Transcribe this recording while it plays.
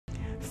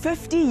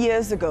50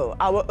 years ago,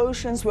 our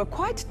oceans were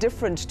quite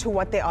different to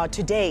what they are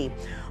today.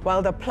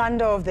 While the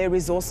plunder of their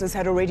resources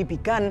had already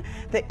begun,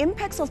 the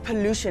impacts of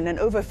pollution and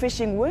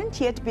overfishing weren't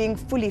yet being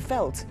fully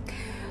felt.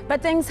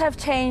 But things have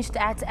changed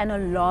at an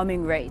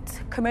alarming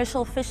rate.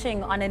 Commercial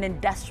fishing on an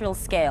industrial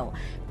scale,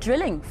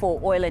 drilling for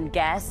oil and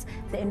gas,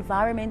 the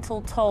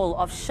environmental toll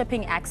of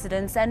shipping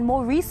accidents, and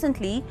more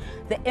recently,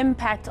 the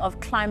impact of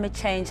climate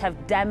change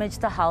have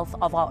damaged the health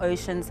of our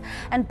oceans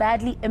and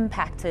badly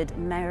impacted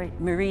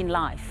marine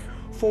life.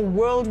 For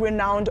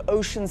world-renowned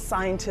ocean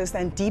scientist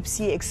and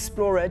deep-sea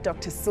explorer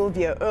Dr.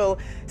 Sylvia Earle,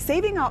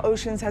 saving our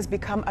oceans has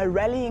become a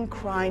rallying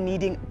cry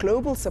needing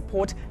global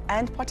support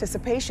and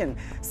participation,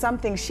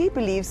 something she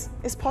believes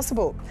is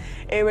possible.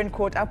 Erin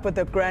caught up with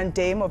the Grand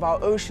Dame of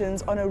our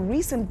oceans on a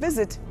recent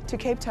visit to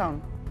Cape Town.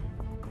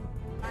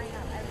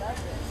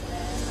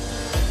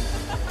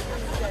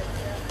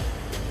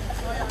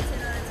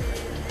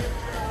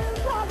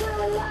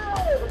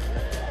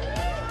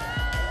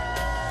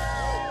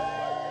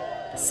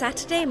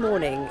 Saturday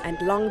morning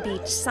and Long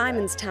Beach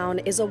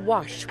Simonstown is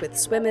awash with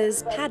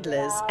swimmers,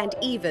 paddlers and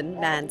even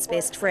man's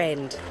best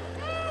friend.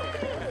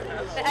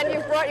 And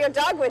you've brought your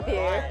dog with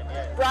you,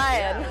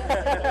 Brian.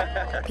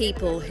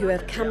 People who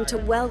have come to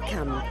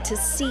welcome, to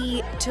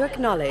see, to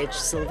acknowledge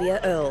Sylvia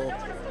Earle.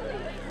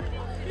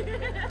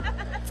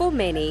 For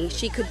many,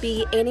 she could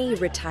be any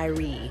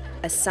retiree,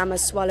 a summer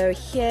swallow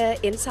here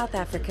in South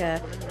Africa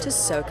to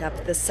soak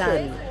up the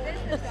sun.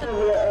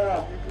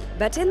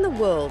 But in the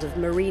world of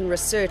marine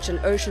research and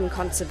ocean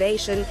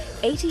conservation,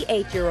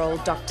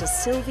 88-year-old Dr.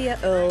 Sylvia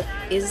Earle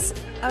is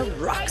a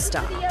rock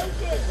star.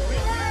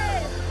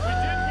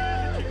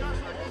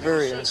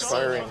 Very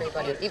inspiring.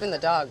 Everybody, even the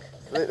dog.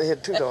 They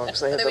had two dogs.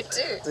 They had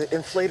the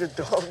inflated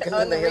dog and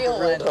then they had the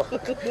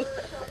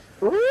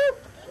real dog.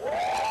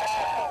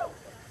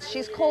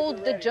 She's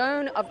called the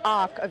Joan of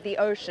Arc of the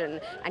ocean,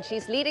 and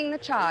she's leading the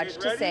charge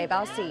to save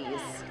our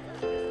seas.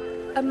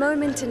 A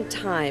moment in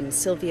time,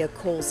 Sylvia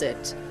calls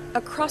it. A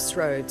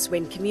crossroads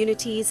when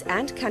communities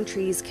and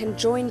countries can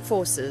join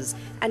forces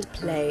and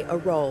play a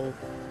role.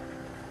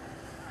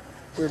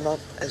 We're not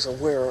as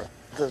aware of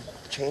the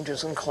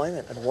changes in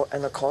climate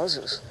and the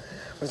causes,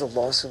 or the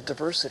loss of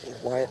diversity,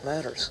 why it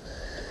matters.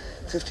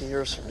 50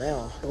 years from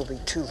now, it will be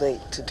too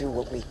late to do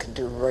what we can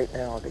do right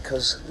now,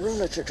 because we're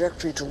on a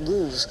trajectory to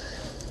lose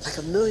like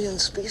 1 million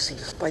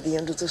species by the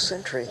end of the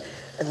century,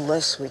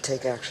 unless we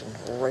take action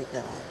right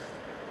now.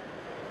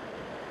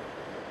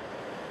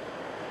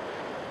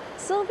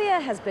 Sylvia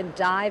has been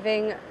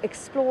diving,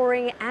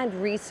 exploring and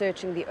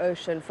researching the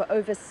ocean for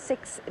over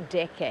 6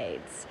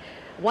 decades.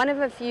 One of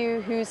a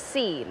few who's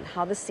seen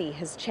how the sea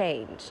has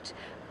changed.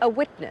 A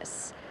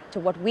witness to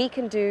what we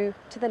can do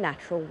to the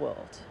natural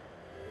world.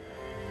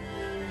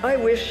 I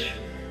wish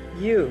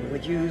you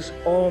would use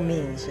all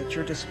means at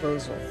your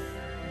disposal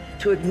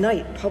to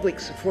ignite public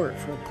support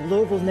for a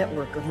global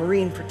network of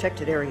marine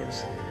protected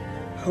areas,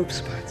 hope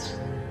spots.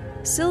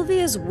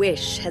 Sylvia's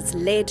wish has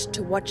led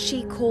to what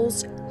she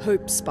calls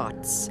hope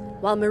spots.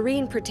 While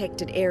marine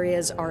protected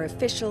areas are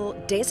official,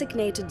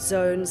 designated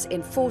zones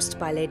enforced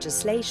by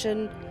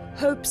legislation,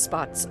 hope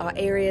spots are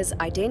areas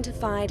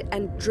identified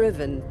and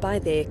driven by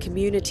their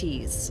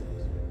communities.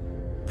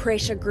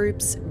 Pressure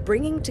groups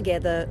bringing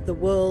together the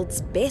world's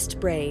best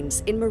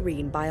brains in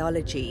marine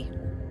biology.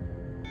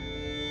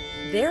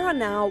 There are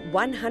now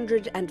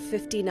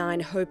 159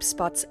 hope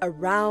spots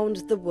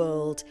around the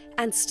world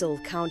and still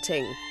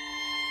counting.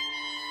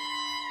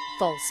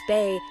 False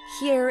Bay,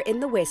 here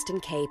in the Western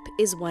Cape,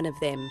 is one of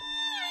them.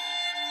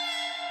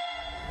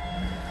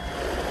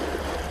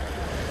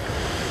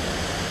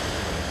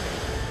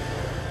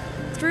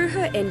 Through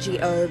her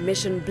NGO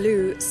Mission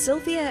Blue,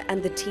 Sylvia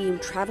and the team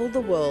travel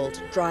the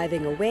world,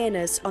 driving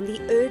awareness on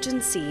the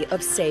urgency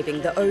of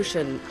saving the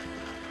ocean.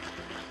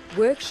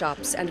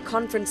 Workshops and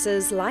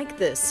conferences like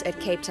this at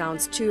Cape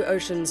Town's Two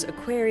Oceans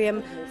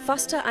Aquarium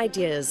foster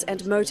ideas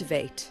and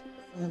motivate.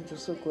 I'm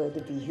just so glad to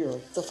be here.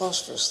 The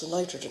phosphorus, the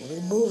nitrogen,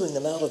 removing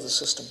them out of the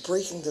system,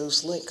 breaking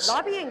those links.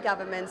 Lobbying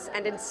governments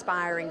and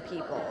inspiring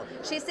people.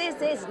 She says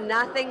there's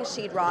nothing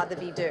she'd rather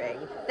be doing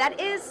that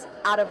is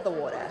out of the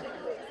water.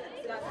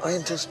 I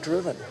am just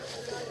driven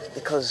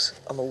because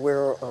I'm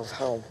aware of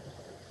how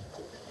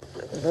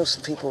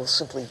most people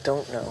simply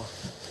don't know,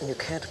 and you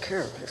can't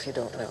care if you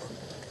don't know.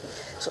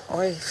 So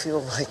I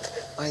feel like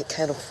I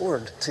can't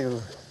afford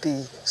to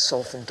be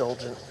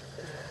self-indulgent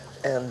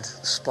and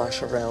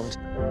splash around.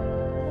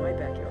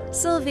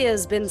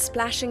 Sylvia's been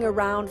splashing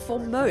around for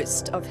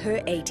most of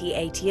her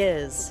 88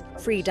 years.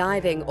 Free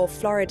diving off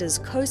Florida's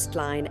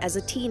coastline as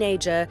a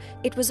teenager,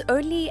 it was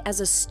only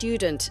as a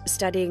student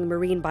studying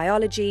marine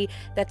biology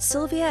that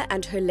Sylvia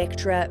and her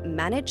lecturer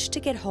managed to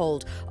get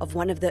hold of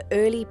one of the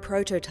early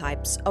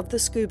prototypes of the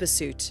scuba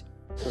suit.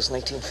 It was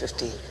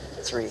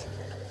 1953.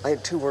 I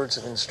had 2 words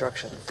of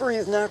instruction: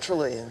 breathe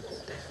naturally and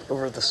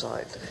over the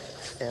side.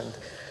 And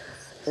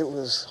it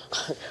was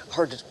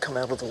hard to come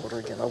out of the water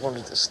again. I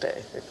wanted to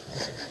stay.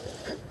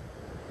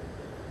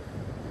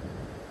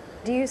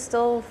 Do you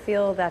still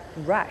feel that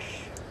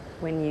rush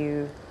when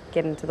you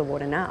get into the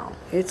water now?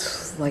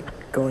 It's like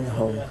going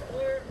home.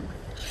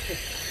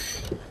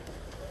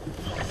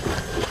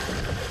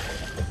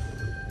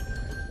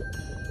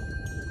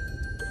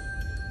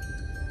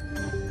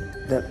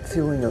 That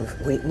feeling of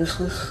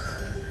weightlessness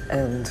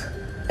and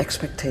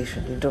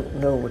expectation. You don't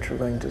know what you're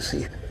going to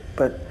see,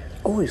 but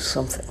always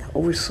something,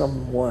 always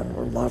someone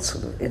or lots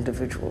of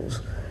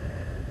individuals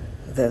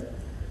that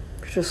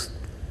you're just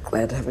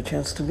glad to have a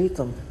chance to meet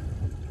them.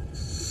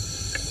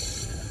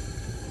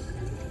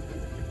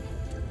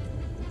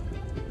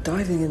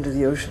 Diving into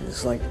the ocean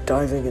is like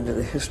diving into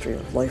the history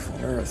of life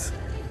on Earth,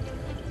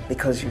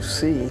 because you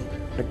see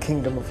the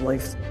kingdom of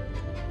life.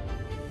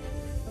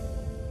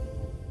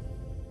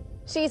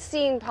 She's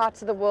seen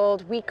parts of the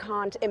world we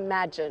can't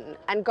imagine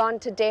and gone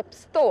to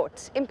depths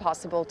thought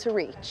impossible to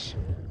reach.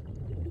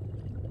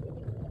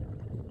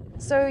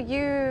 So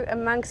you,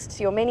 amongst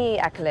your many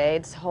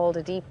accolades, hold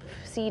a deep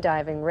sea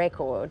diving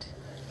record.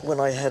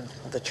 When I had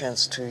the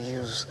chance to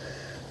use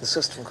the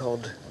system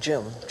called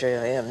𝗀𝗵,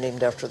 J-I-M,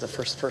 named after the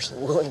first person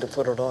willing to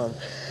put it on,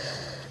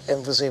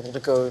 and was able to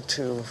go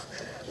to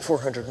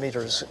 400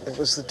 meters, it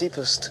was the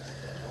deepest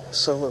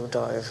solo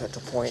dive at the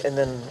point. And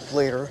then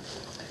later,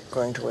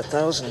 going to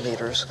 1,000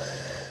 meters,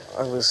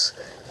 I was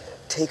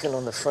taken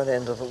on the front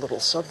end of a little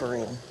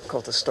submarine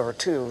called the Star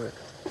II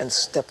and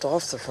stepped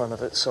off the front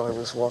of it, so I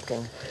was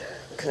walking,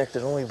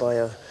 connected only by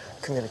a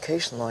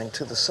communication line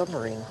to the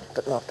submarine,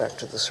 but not back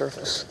to the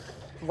surface.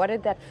 What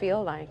did that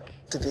feel like?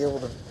 To be able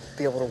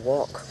to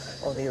walk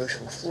on the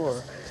ocean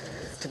floor,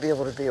 to be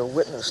able to be a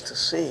witness, to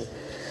see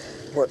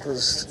what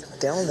was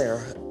down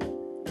there.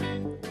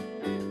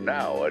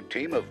 Now, a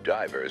team of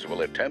divers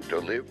will attempt to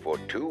live for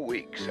 2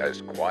 weeks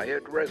as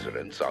quiet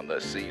residents on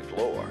the sea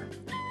floor.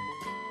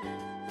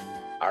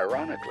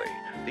 Ironically,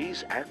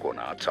 these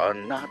aquanauts are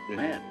not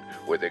men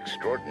with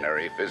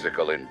extraordinary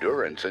physical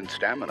endurance and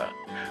stamina,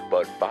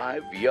 but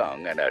 5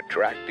 young and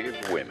attractive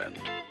women.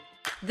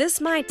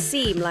 This might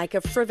seem like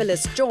a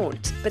frivolous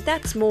jaunt, but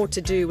that's more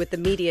to do with the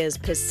media's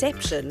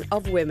perception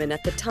of women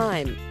at the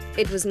time.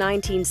 It was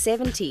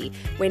 1970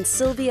 when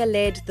Sylvia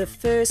led the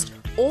first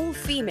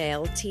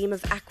all-female team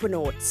of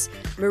aquanauts,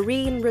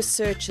 marine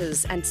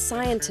researchers and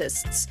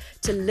scientists,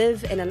 to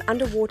live in an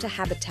underwater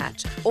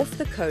habitat off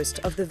the coast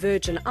of the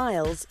Virgin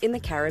Isles in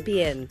the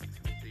Caribbean,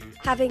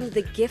 having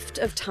the gift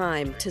of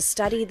time to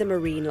study the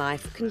marine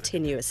life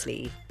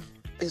continuously.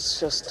 It's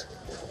just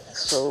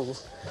so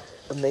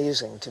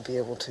amazing to be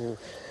able to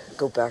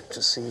go back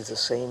to see the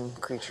same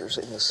creatures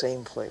in the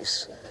same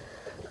place,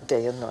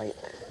 day and night,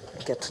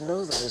 and get to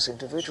know them as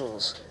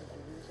individuals.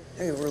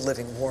 I mean, we're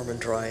living warm and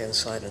dry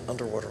inside an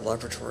underwater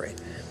laboratory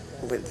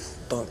with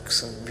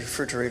bunks and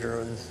refrigerator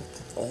and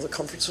all the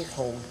comforts of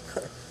home.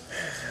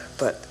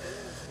 But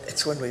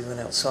it's when we went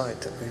outside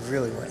that we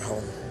really went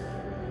home.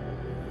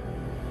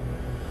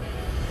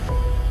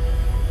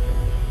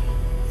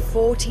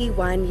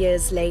 41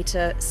 years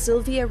later,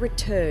 Sylvia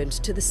returned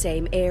to the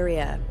same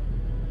area.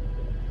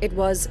 It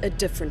was a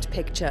different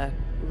picture.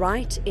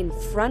 Right in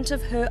front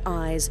of her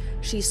eyes,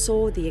 she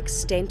saw the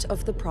extent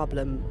of the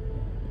problem.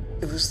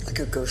 It was like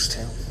a ghost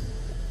town.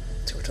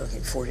 So we're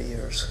talking 40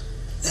 years.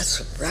 That's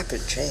a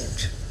rapid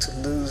change, to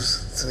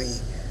lose the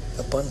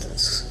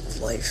abundance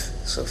of life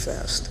so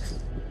fast.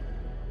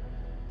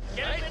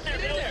 Get in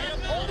there,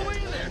 all the way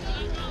in there.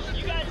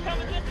 You guys come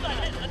on this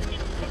side. Let's get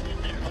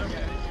in there.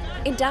 Okay.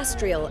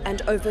 Industrial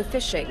and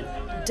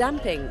overfishing,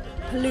 dumping,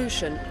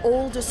 pollution,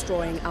 all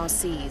destroying our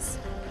seas.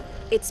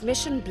 It's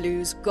Mission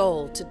Blue's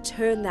goal to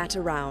turn that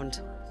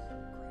around.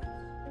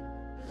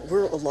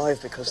 We're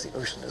alive because the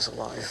ocean is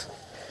alive.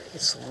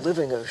 It's a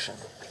living ocean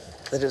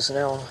that is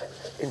now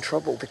in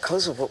trouble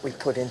because of what we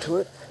put into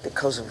it,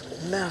 because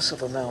of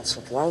massive amounts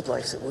of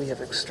wildlife that we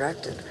have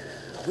extracted.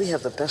 We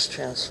have the best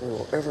chance we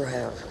will ever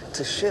have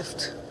to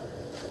shift,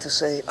 to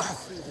say,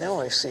 oh, now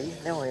I see,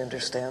 now I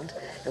understand.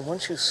 And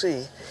once you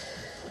see,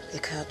 you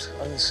can't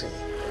unsee.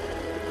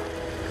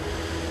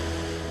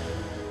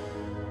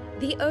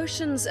 The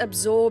oceans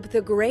absorb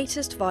the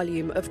greatest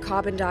volume of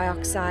carbon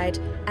dioxide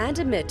and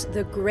emit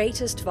the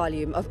greatest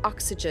volume of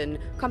oxygen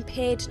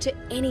compared to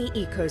any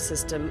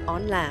ecosystem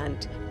on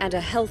land. And a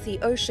healthy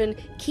ocean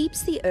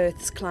keeps the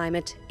Earth's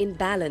climate in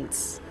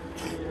balance.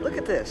 Look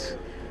at this.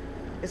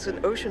 It's an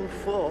ocean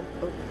full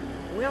of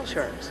whale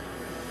sharks.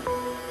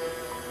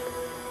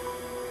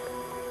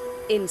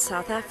 In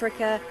South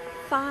Africa,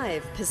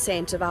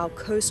 5% of our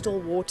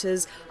coastal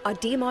waters are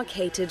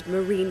demarcated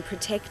marine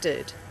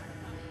protected,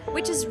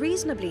 which is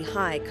reasonably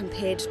high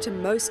compared to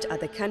most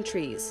other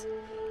countries.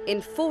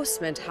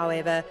 Enforcement,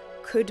 however,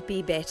 could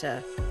be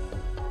better.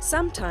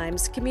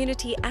 Sometimes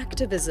community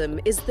activism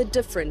is the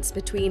difference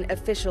between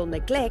official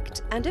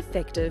neglect and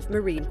effective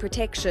marine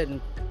protection.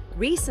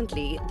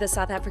 Recently, the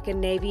South African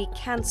Navy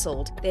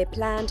cancelled their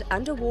planned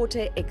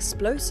underwater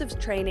explosives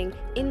training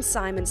in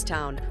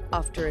Simonstown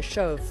after a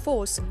show of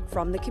force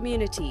from the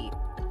community.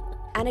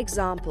 An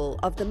example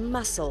of the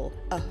muscle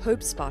a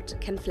hope spot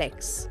can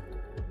flex.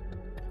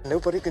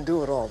 Nobody can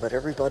do it all, but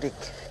everybody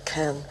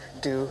can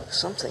do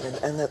something,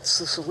 and that's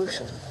the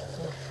solution.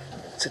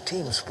 It's a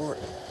team sport.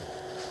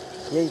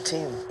 Yay,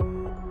 team.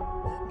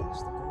 That is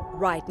the goal.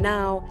 Right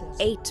now,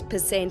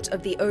 8%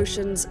 of the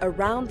oceans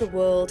around the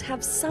world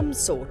have some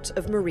sort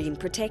of marine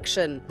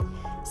protection.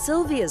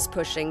 Sylvia's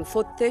pushing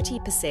for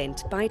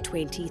 30% by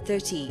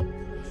 2030,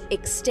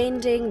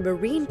 extending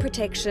marine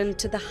protection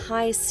to the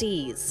high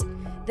seas,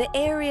 the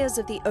areas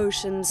of the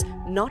oceans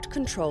not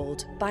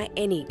controlled by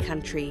any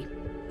country.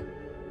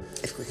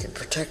 If we can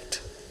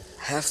protect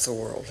half the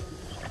world,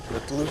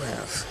 the blue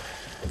half,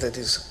 that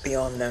is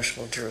beyond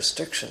national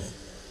jurisdiction,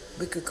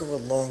 we could go a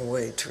long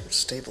way towards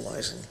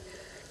stabilizing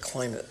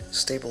climate,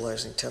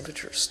 stabilizing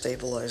temperature,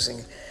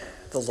 stabilizing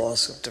the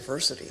loss of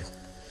diversity.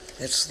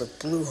 It's the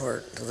blue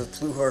heart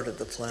of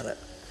the planet.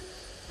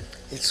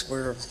 It's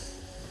where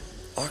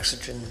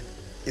oxygen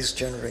is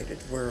generated,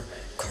 where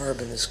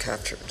carbon is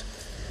captured.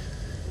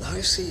 The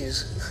high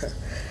seas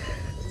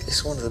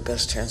is one of the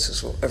best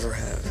chances we'll ever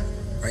have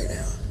right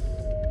now.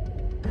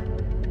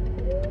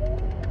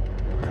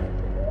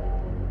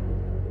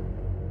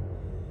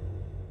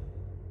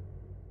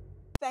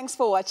 Thanks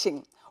for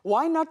watching.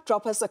 Why not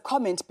drop us a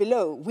comment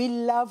below? We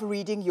love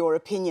reading your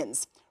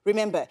opinions.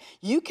 Remember,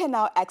 you can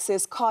now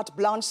access Carte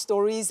Blanche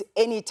stories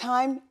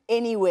anytime,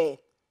 anywhere,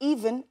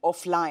 even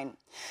offline.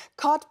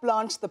 Carte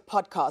Blanche, the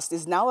podcast,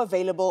 is now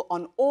available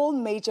on all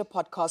major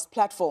podcast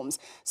platforms,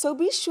 so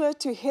be sure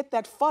to hit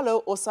that follow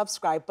or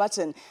subscribe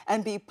button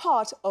and be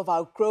part of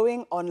our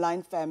growing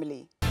online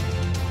family.